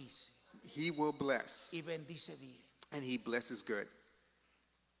bendice he will bless. y bendice bien. And he blesses good.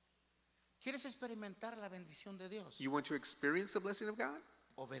 ¿Quieres experimentar la bendición de Dios? You want to experience the blessing of God?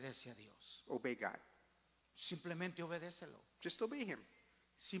 Obedece a Dios. Obey God. Simplemente obedécelo. Just obey him.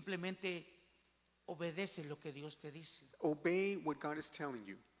 Simplemente obedece lo que Dios te dice. Obey what God is telling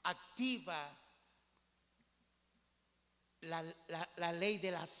you. Activa la ley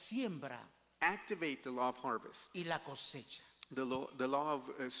de la siembra Activate the law of harvest, y la cosecha. the law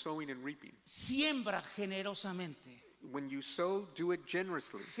of sowing and reaping. Siembra generosamente. When you sow, do it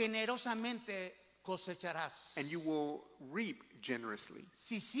generously, Generosamente cosecharás. and you will reap generously.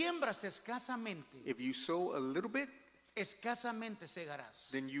 Si siembras escasamente, If you sow a little bit, escasamente segarás.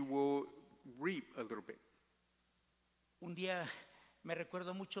 then you will reap a little bit. Un día me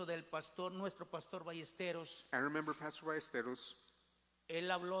recuerdo mucho del pastor, nuestro pastor Ballesteros. I remember Pastor Ballesteros. Él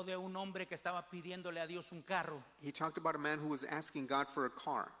habló de un hombre que estaba pidiéndole a Dios un carro He talked about a man who was asking God for a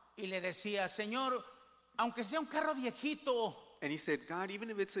car. y le decía, Señor, aunque sea un carro viejito, And he said, God, even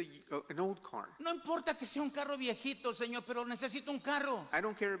if it's an old car, no importa que sea un carro viejito, Señor, pero necesito un carro. I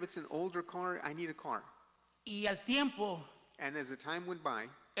don't care if it's an older car, I need a car. Y al tiempo, And as the time went by,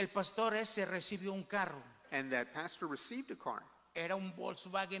 el pastor ese recibió un carro. and that pastor received a car, Era un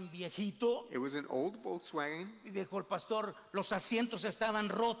Volkswagen viejito. It was an old Volkswagen. Y dijo el pastor, los asientos estaban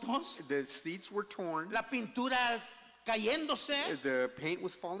rotos, The seats were torn. la pintura cayéndose. The paint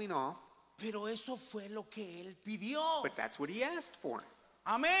was falling off. Pero eso fue lo que él pidió. But that's what he asked for.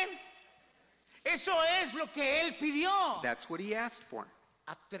 Amén. Eso es lo que él pidió. That's what he asked for.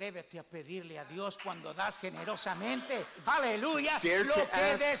 Atrévete a pedirle a Dios cuando das generosamente. Aleluya. Dare Lo to que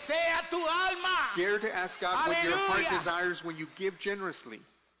ask- desea tu alma. Dare to ask God what your heart Hallelujah. desires when you give generously.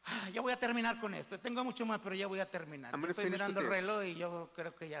 Ya voy a terminar con esto. Tengo mucho más, pero ya voy a terminar. I'm Yo gonna estoy finish mirando el with this. reloj y yo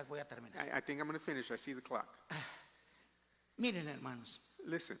creo que ya voy a terminar. I think I'm going to finish. I see the clock. Miren, hermanos,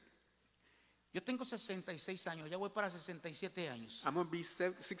 Listen, yo tengo 66 años, ya voy para 67 años. I'm going to be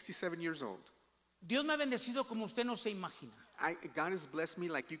 67 years old. Dios me ha bendecido como usted no se imagina. God has blessed me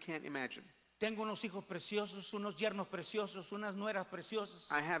like you can't imagine. Tengo unos hijos preciosos, unos yernos preciosos, unas nueras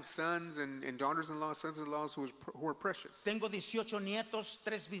preciosas. I have sons and daughters-in-law, sons-in-laws who are precious. Tengo 18 nietos,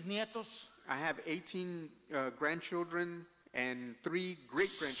 3 bisnietos. I have 18 grandchildren and 3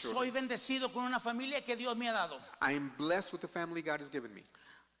 great-grandchildren. Soy bendecido con una familia que Dios me ha dado. I am blessed with the family God has given me.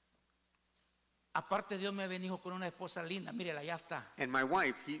 Aparte, Dios me bendijo con una esposa linda. Mírela, ya está. And my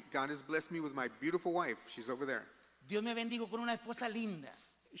wife, God has blessed me with my beautiful wife. She's over there. Dios me bendijo con una esposa linda.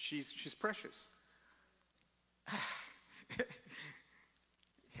 She's precious.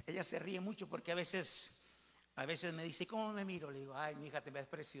 Ella se ríe mucho porque a veces me dice, ¿cómo me miro? Le digo, ay, mi hija, te ves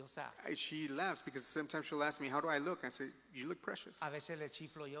preciosa. She laughs because sometimes she'll ask me, how do I look? I say, you look precious. A veces le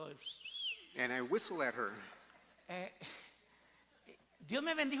chiflo yo. And I whistle at her. Dios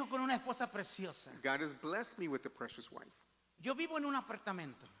me bendijo con una esposa preciosa. God has blessed me with a precious wife. Yo vivo en un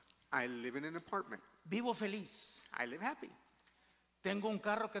apartamento. I live in an apartment. Vivo feliz. I live happy. Tengo un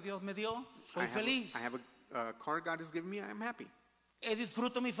carro que Dios me dio. Soy feliz. I have a car God has given me. I'm happy.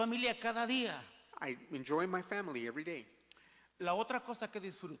 Disfruto mi familia cada día. I enjoy my family every day. La otra cosa que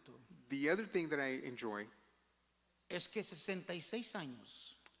disfruto The other thing that I enjoy es que 66 años.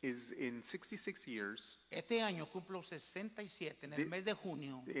 is in 66 years, Este año cumplo 67 en el mes de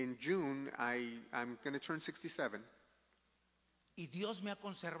junio. in June, I'm going to turn 67. Y Dios me ha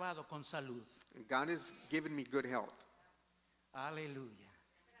conservado con salud. God has given me good health. Aleluya.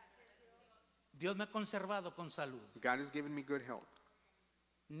 Dios me ha conservado con salud. God has given me good health.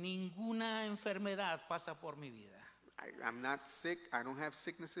 Ninguna enfermedad pasa por mi vida. I'm not sick. I don't have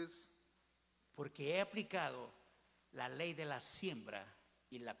sicknesses Porque he aplicado la ley de la siembra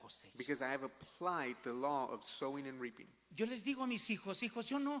y la cosecha. because I have applied the law of sowing and reaping. Yo les digo a mis hijos,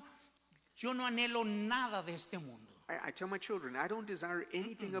 yo no anhelo nada de este mundo. I tell my children, I don't desire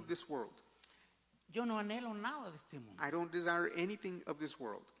anything of this world. Yo no anhelo nada de este mundo. I don't desire anything of this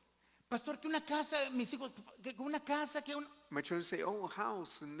world. Pastor, que una casa, mis hijos, que una casa, que una... My children say, oh, a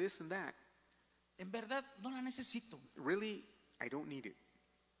house and this and that. En verdad, no la necesito. Really, I don't need it.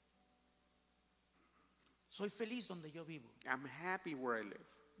 Soy feliz donde yo vivo. I'm happy where I live.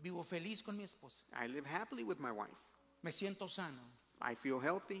 Vivo feliz con mi esposa. I live happily with my wife. Me siento sano. I feel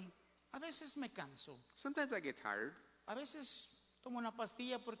healthy. A veces me canso. Sometimes I get tired. A veces tomo una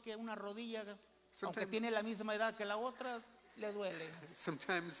pastilla porque una rodilla, aunque Sometimes- tiene la misma edad que la otra, le duele.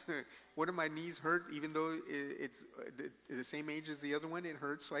 Sometimes one of my knees hurt, even though it's the same age as the other one, it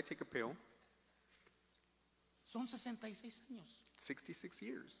hurts, so I take a pill. Son 66 años. 66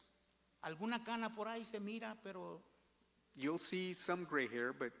 years. Alguna cana por ahí se mira, pero You'll see some gray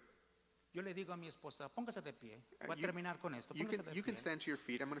hair, but yo le digo a mi esposa, póngase de pie. Voy a you- terminar con esto. you Póngase de can pie. stand to your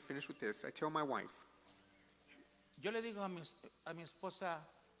feet. I'm going to finish with this. I tell my wife, Yo le digo a mi esposa,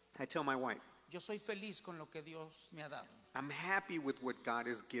 yo soy feliz con lo que Dios me ha dado, I'm happy with what God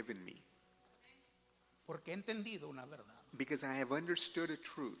has given me porque he entendido una verdad, because I have understood a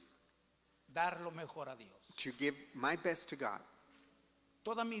truth dar lo mejor a Dios. to give my best to God.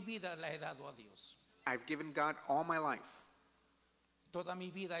 Toda mi vida la he dado a Dios. I've given God all my life. Toda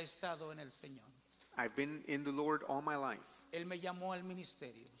mi vida he estado en el Señor. I've been in the Lord all my life. Él me llamó al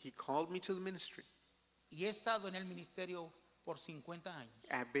ministerio He called me to the ministry. y he estado en el ministerio por 50 años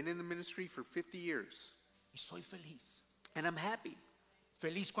I've been in the ministry for 50 years, y soy feliz. and I'm happy.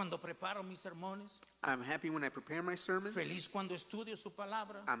 Feliz cuando preparo mis sermones, I'm happy when I prepare my sermons. feliz cuando estudio su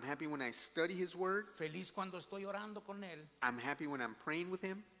palabra, I'm happy when I study His Word. feliz cuando estoy orando con Él. I'm happy when I'm praying with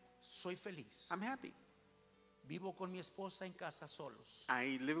Him. Soy feliz. I'm happy. Vivo con mi esposa en casa solos.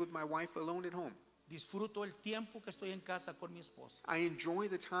 I live with my wife alone at home. Disfruto el tiempo que estoy en casa con mi esposa I enjoy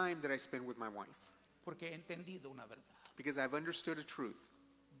the time that I spend with my wife porque he entendido una verdad. because I've understood a truth.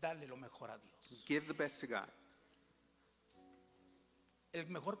 Darle lo mejor a Dios. Give the best to God. El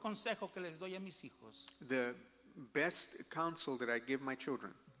mejor consejo que les doy a mis hijos, The best counsel that I give my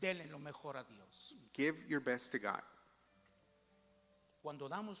children, denle lo mejor a Dios. give your best to God. cuando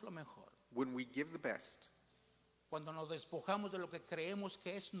damos lo mejor, when we give the best, cuando nos despojamos de lo que creemos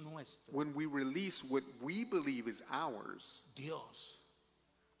que es nuestro, when we release what we believe is ours, Dios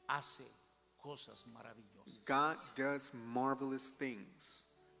hace cosas maravillosas. God does marvelous things.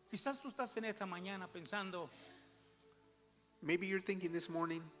 Quizás tú estás en esta mañana pensando, Maybe you're thinking this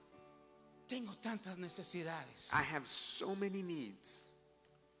morning, tengo tantas necesidades. I have so many needs.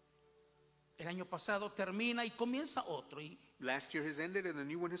 El año pasado termina y comienza otro y Last year has ended and a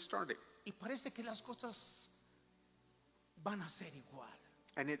new one has started. parece que las cosas van a ser igual.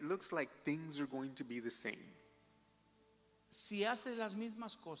 And it looks like things are going to be the same. Si haces las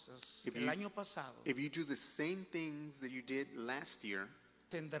mismas cosas If que el you- año pasado, If you do the same things that you did last year,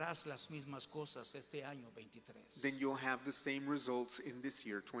 tendrás las mismas cosas este año 23. then you'll have the same results in this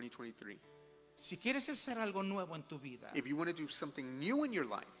year, 2023. Si quieres hacer algo nuevo en tu vida, If you want to do something new in your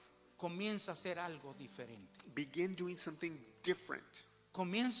life, comienza a hacer algo diferente. begin doing something different.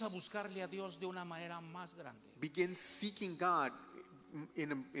 Comienza a buscarle a Dios de una manera más grande. Begin seeking God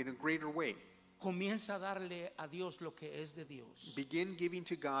in a greater way. Comienza a darle a Dios lo que es de Dios. Begin giving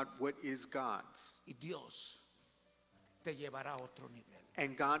to God what is God's. Y Dios te llevará a otro nivel.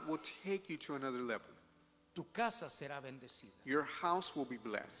 And God will take you to another level. Tu casa será bendecida. Your house will be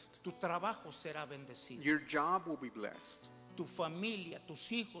blessed. Tu trabajo será bendecido. Your job will be blessed. Tu familia, tus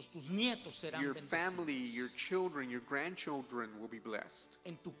hijos, tus nietos serán Your bendecidos. family, your children, your grandchildren will be blessed.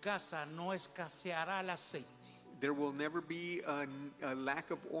 En tu casa no escaseará el aceite. There will never be a lack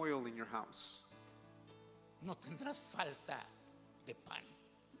of oil in your house. No tendrás falta de pan.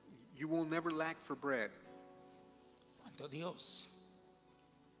 You will never lack for bread Cuando Dios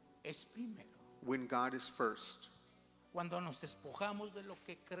es primero. when God is first. Cuando nos despojamos de lo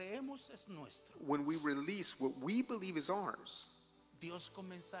que creemos es nuestro. When we release what we believe is ours, Dios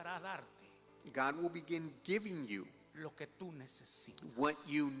comenzará a darte God will begin giving you lo que tú necesitas. what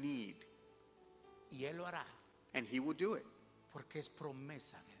you need, Y Él lo hará and He will do it porque es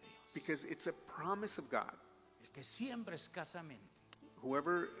promesa de Dios. because it's a promise of God. El que siembra escasamente,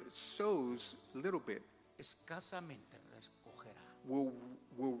 Whoever sows a little bit escasamente recogerá. will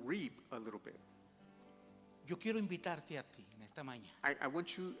reap a little bit. Yo quiero invitarte a ti en esta mañana. I want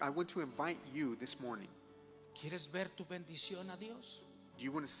to invite you this morning. ¿Quieres ver tu bendición a Dios? Do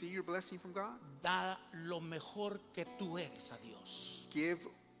you want to see your blessing from God? Da lo mejor que tú eres a Dios. Give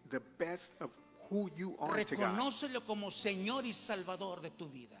the best of who you are to God. Reconócelo como Señor y Salvador de tu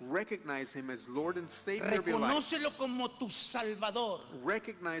vida. Recognize Him as Lord and Savior of your life. Reconócelo como tu Salvador.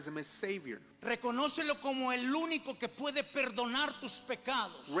 Recognize Him as Savior. Reconócelo como el único que puede perdonar tus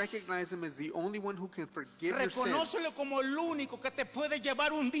pecados. Recognize Him as the only one who can forgive your sins. Reconócelo como el único que te puede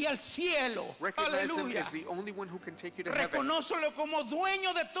llevar un día al cielo. Recognize Him Aleluya. as the only one who can take you to heaven. Reconócelo como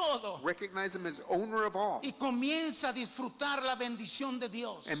dueño de todo. Recognize Him as owner of all. Y comienza a disfrutar la bendición de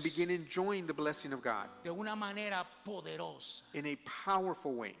Dios And begin enjoying the blessing of God de una manera poderosa. in a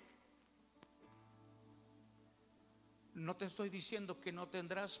powerful way. No te estoy diciendo que no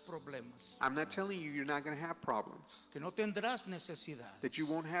tendrás problemas, I'm not telling you you're not going to have problems, que no tendrás necesidad. that you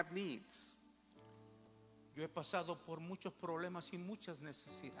won't have needs. Yo he pasado por muchos problemas y muchas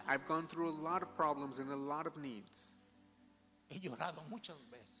necesidades. I've gone through a lot of problems and a lot of needs. He llorado muchas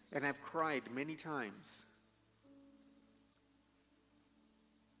veces. And I've cried many times.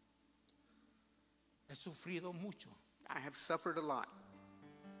 He sufrido mucho, I have suffered a lot,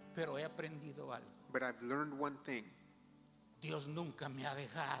 pero he aprendido algo. but I've learned one thing. Dios nunca me ha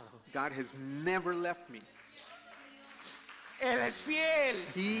dejado. God has never left me. Él es fiel.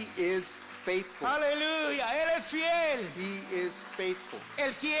 He is faithful. Aleluya, Él es fiel. He is faithful.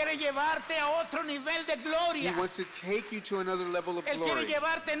 Él quiere llevarte a otro nivel de He gloria. wants to take you to another level of Él quiere glory.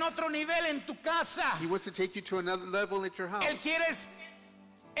 llevarte en otro nivel en tu casa. He wants to take you to another level at your house. Él quiere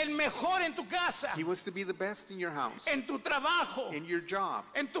el mejor en tu casa, He wants to be the best in your house, en tu trabajo, in your job,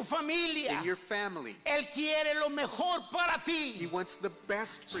 en tu familia. in your family. Él quiere lo mejor para He ti. wants the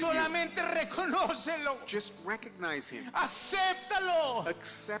best for you. Solamente reconócelo, Just recognize Him. acéptalo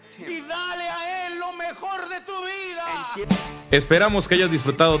Accept y Him. dale a Él lo mejor de tu vida. And give Esperamos que hayas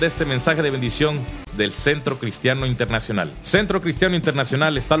disfrutado de este mensaje de bendición del Centro Cristiano Internacional. Centro Cristiano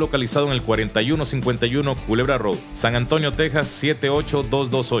Internacional está localizado en el 4151 Culebra Road, San Antonio, Texas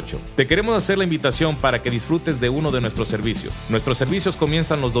 78228. Te queremos hacer la invitación para que disfrutes de uno de nuestros servicios. Nuestros servicios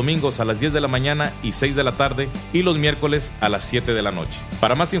comienzan los domingos a las 10 de la mañana y 6 de la tarde y los miércoles a las 7 de la noche.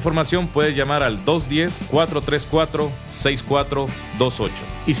 Para más información puedes llamar al 210-434-6428.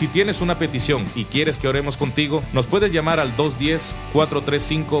 Y si tienes una petición y quieres que oremos contigo, nos puedes llamar al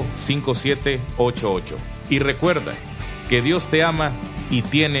 210-435-5788. Y recuerda que Dios te ama y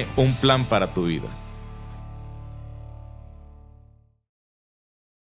tiene un plan para tu vida.